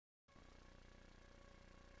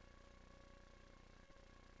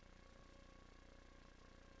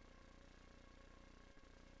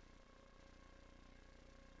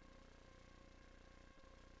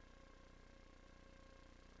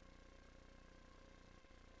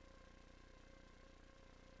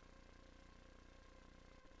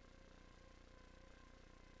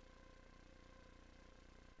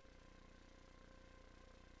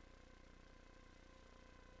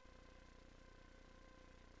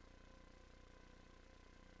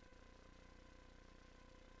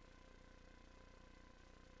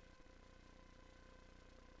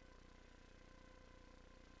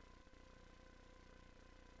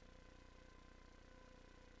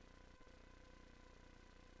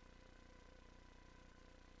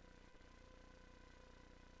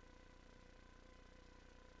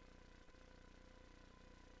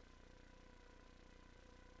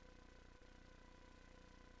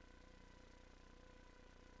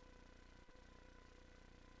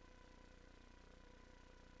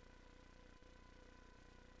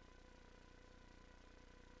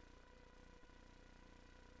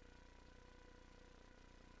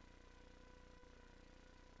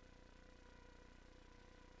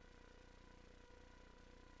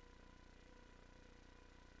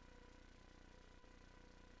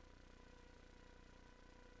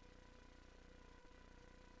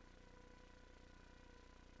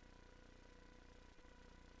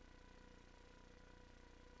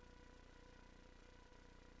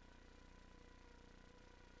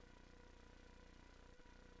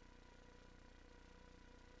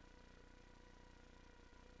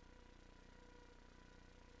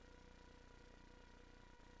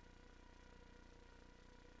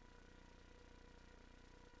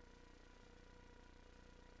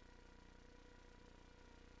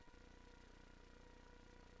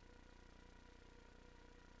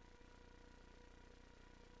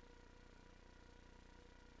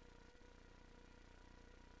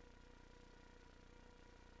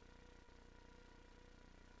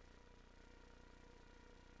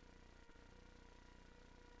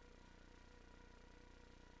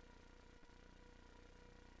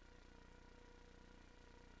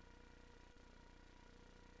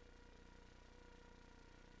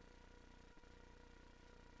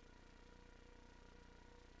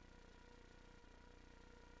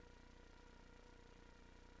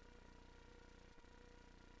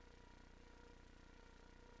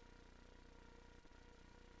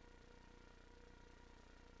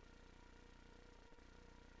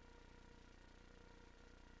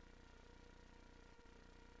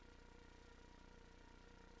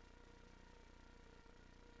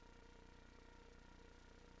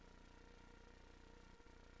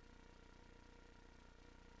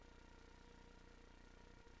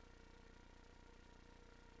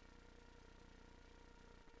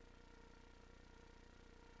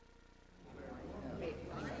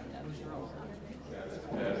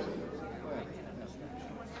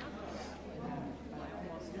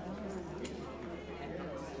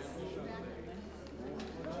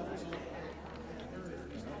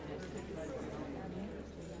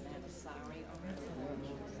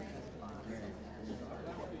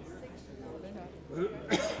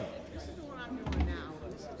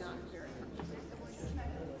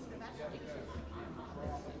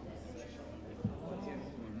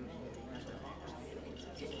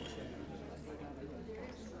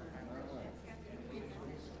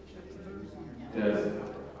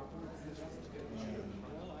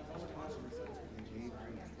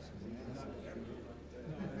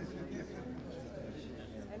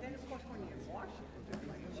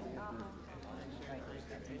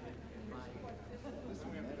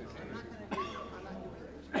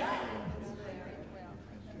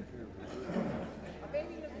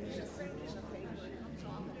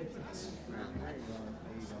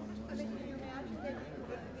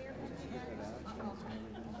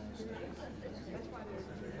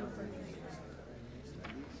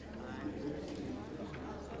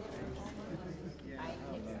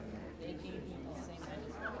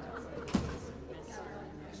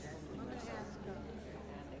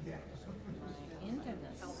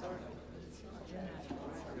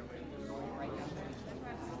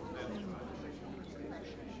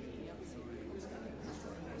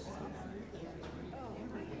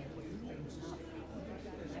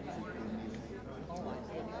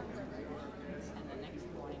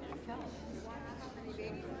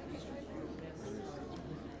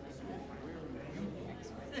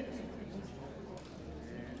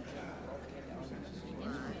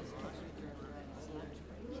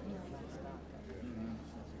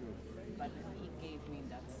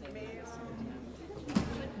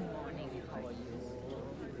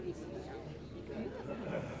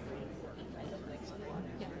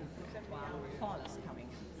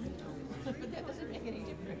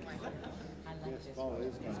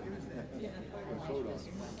or soda.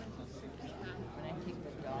 When I take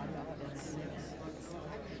the dog out at 6,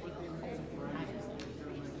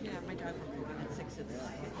 Yeah, my dog will go on at 6.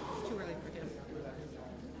 It's too early for him.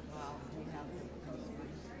 well, we have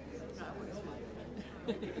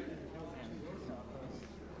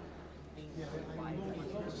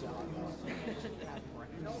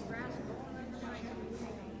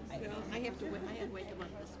Well, I have to. I had to wake him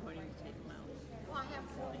up this morning to take him out.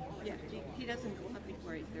 Yeah, he doesn't go up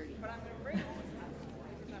before 8:30.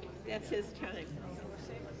 That's his time.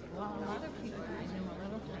 well, a lot of people I know, a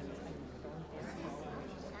lot of friends, I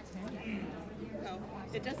don't Well,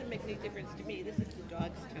 it doesn't make any difference to me. This is the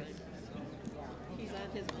dog's time. He's on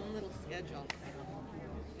his own little schedule,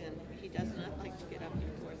 and he does not like to get up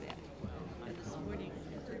before that. And this morning,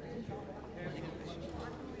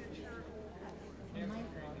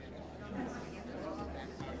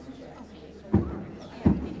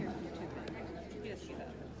 yes, she does.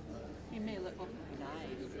 He may look. Oh,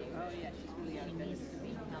 yeah, she's really out of bed.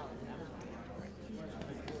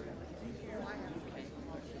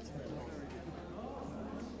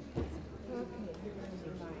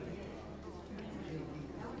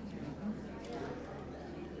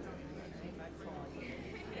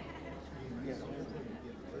 Yes.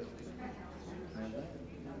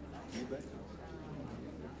 You bet.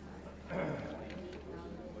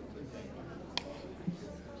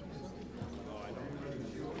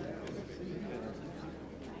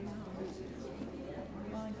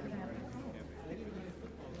 well, I could have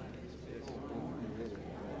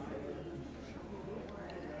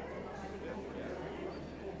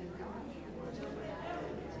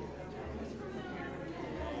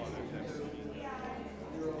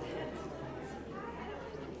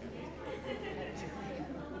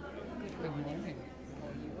good morning.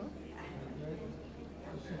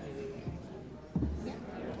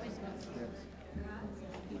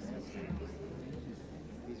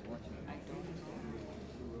 He's watching.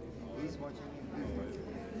 He's watching you. He's watching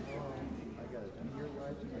you. I got it. You're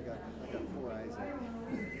watching. I got 4 eyes on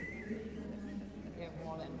you. You have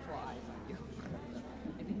more than flies on you.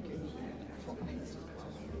 I think you need flies.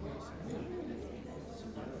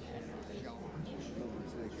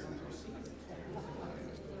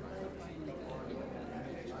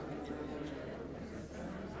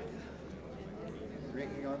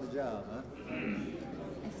 Drinking on the job, huh? I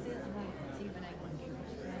still like, see when I went through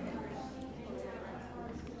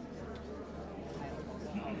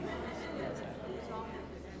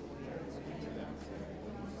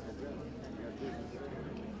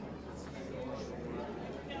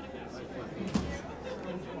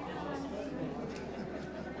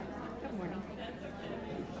Good morning.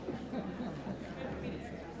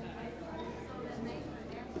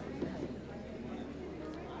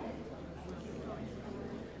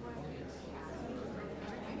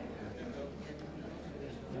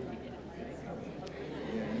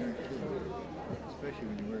 Especially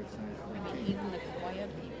when you wear a size I 14. mean, even the quiet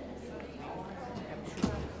people, I'm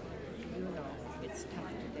sure, you know, it's tough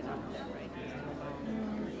to get up there, right?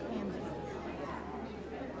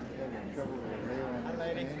 Having trouble with a rail on the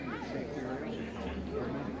stand, you shake your rail.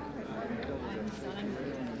 Having trouble with a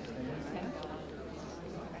rail on the stand.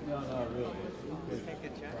 No, not really. Take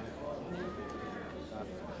a check.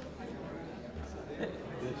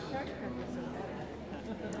 This,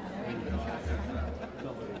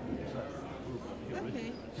 somebody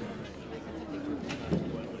inside the group, the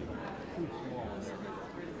Okay. too small.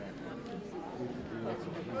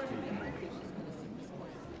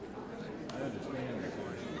 I understand the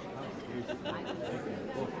complications of making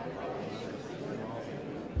a book.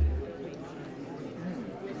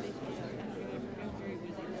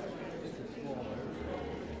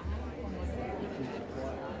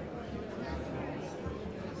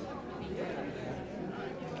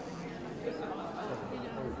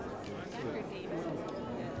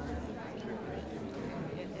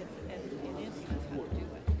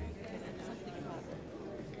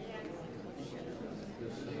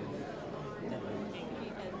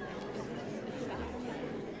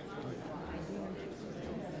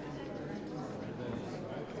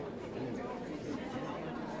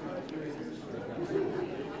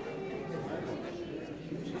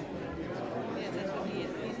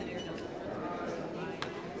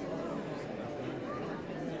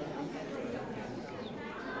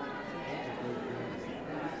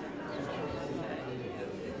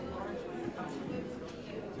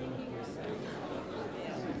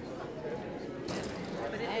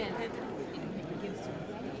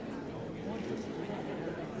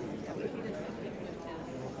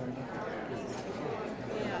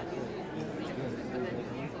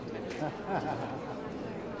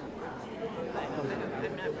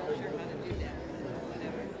 I'm not real sure about it.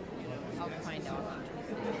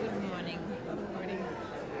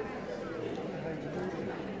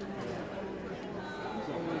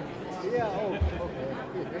 Yeah, oh,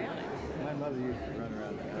 okay. My mother used to run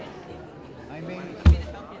around the house. I mean, Want me to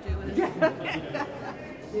help you do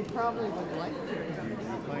it? You probably would like to. you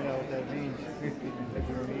find out what that means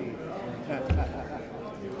for me.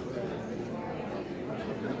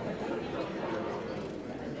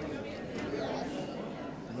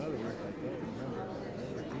 In other words, I can't remember. I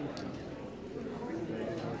never teach them.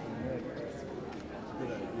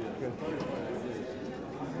 Good idea. Good idea.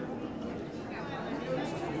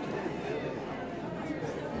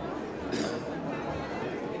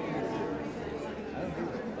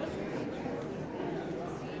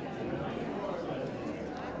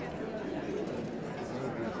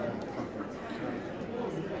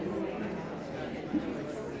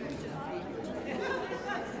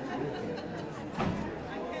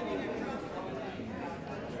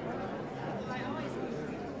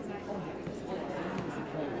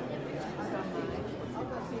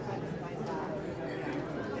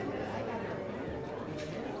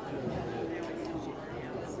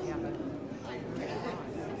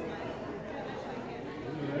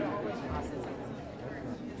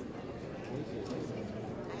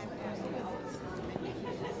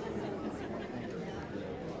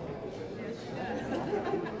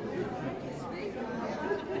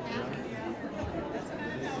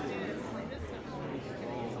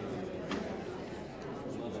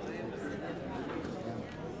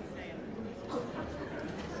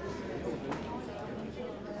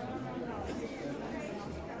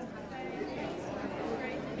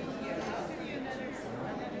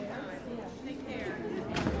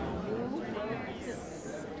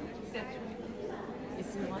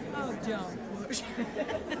 Oh, Joan.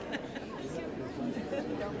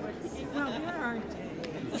 Well, there aren't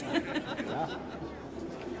days.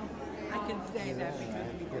 I can say that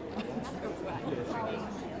because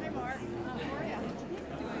Hi, Mark. How are you?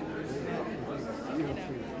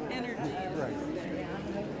 Energy is first thing I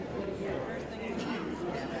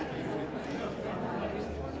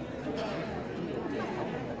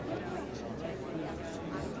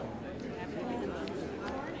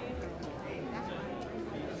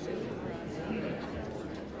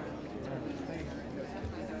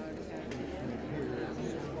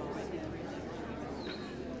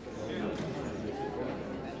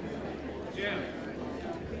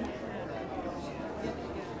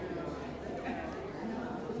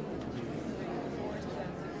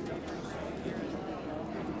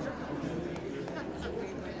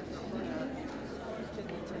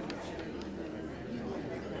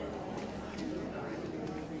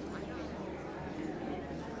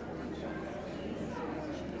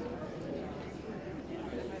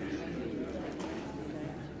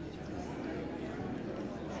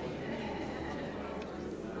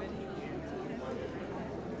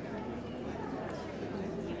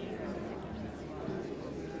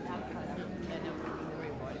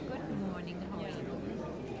good morning, how are you?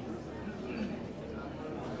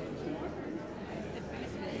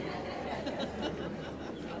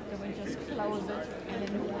 So we just close it and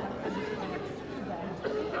then we have to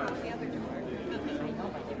the other door. I know,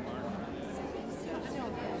 but you want. I know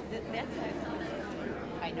that side.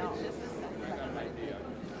 I know. This is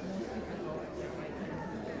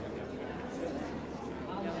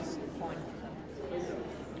I'll just point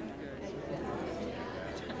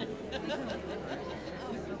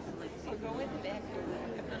so go in the back door.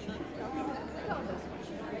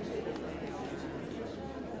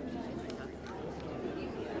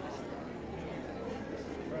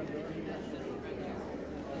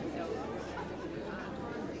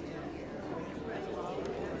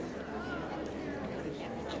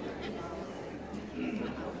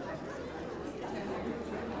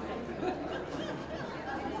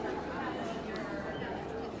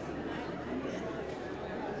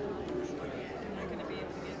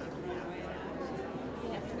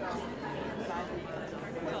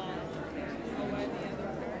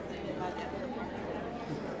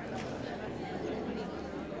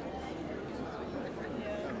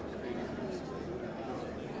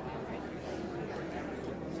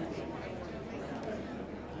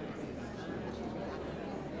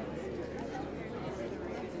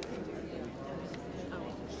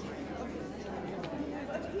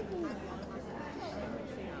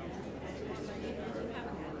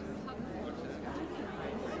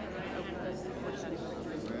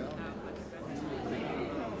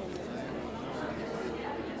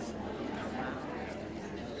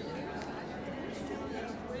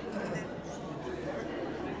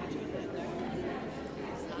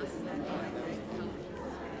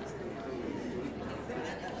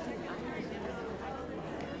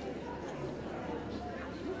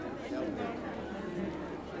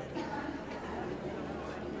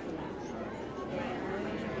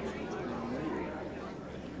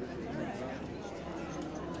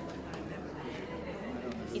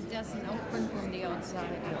 open from the outside.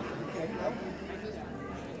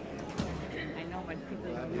 I know, but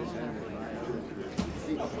people don't know that.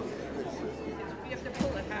 You have to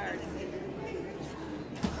pull it hard.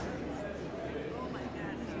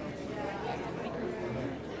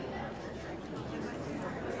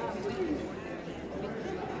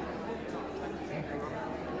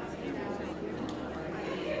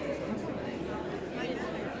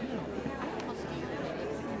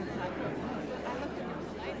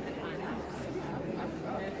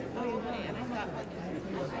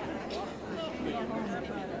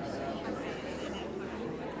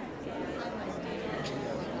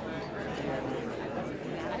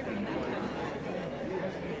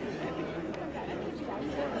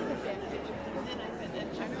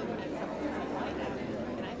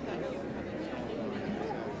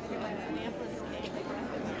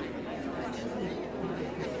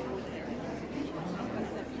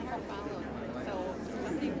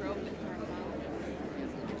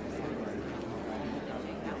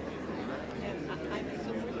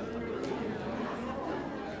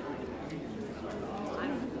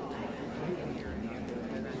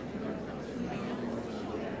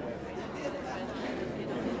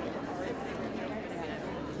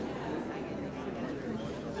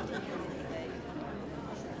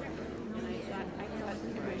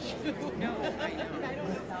 No, I don't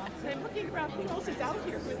know. I'm looking around, who else is out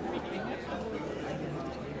here with me?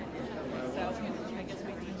 So, I guess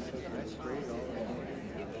we need to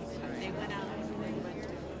they went out and they went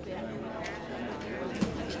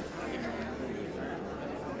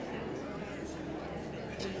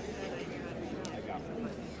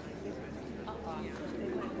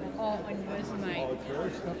Oh, and where's my?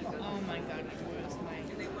 Oh my God, where's my?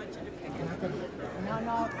 they want you to pick it up.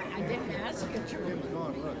 No, I didn't ask you to. Tim's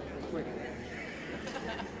gone, look, quick.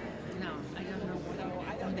 No, I don't know what.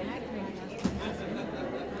 I don't They had me.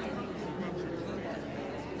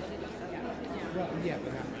 Well, yeah,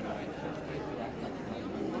 but not.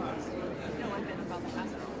 No, I meant about the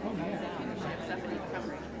hospital. Oh, yeah. Somebody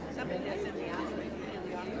covering. Somebody that's in the office.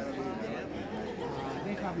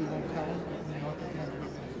 They probably won't tell him, you know,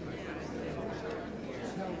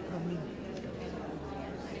 tell come in.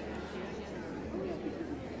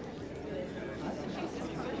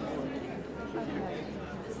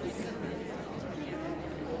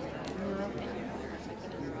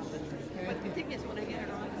 But the thing is, when I get it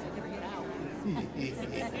on, I never get out.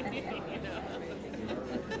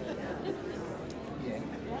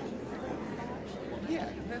 Yeah.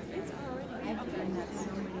 It's already. I've done that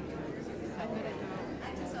so many times. I gotta go.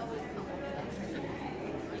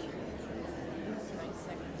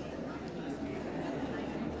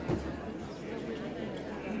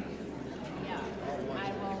 Yeah,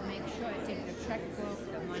 I will make sure I take the checkbook,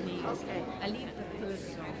 the money. Okay. I leave the purse,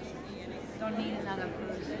 so don't need another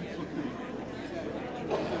purse.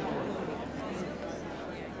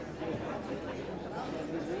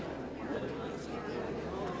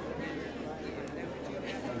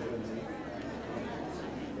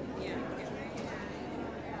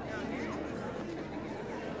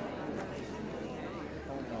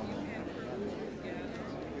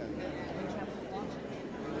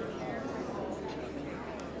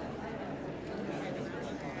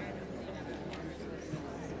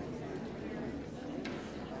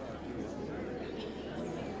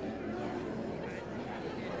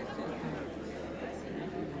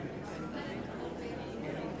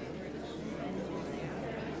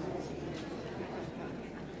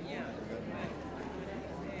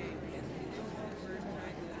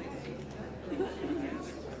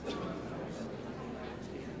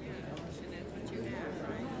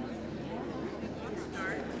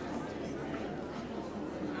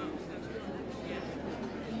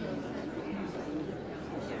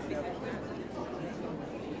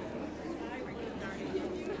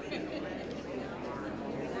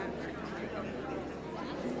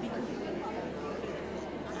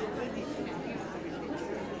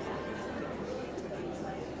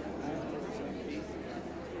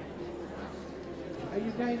 Are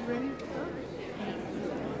you guys ready?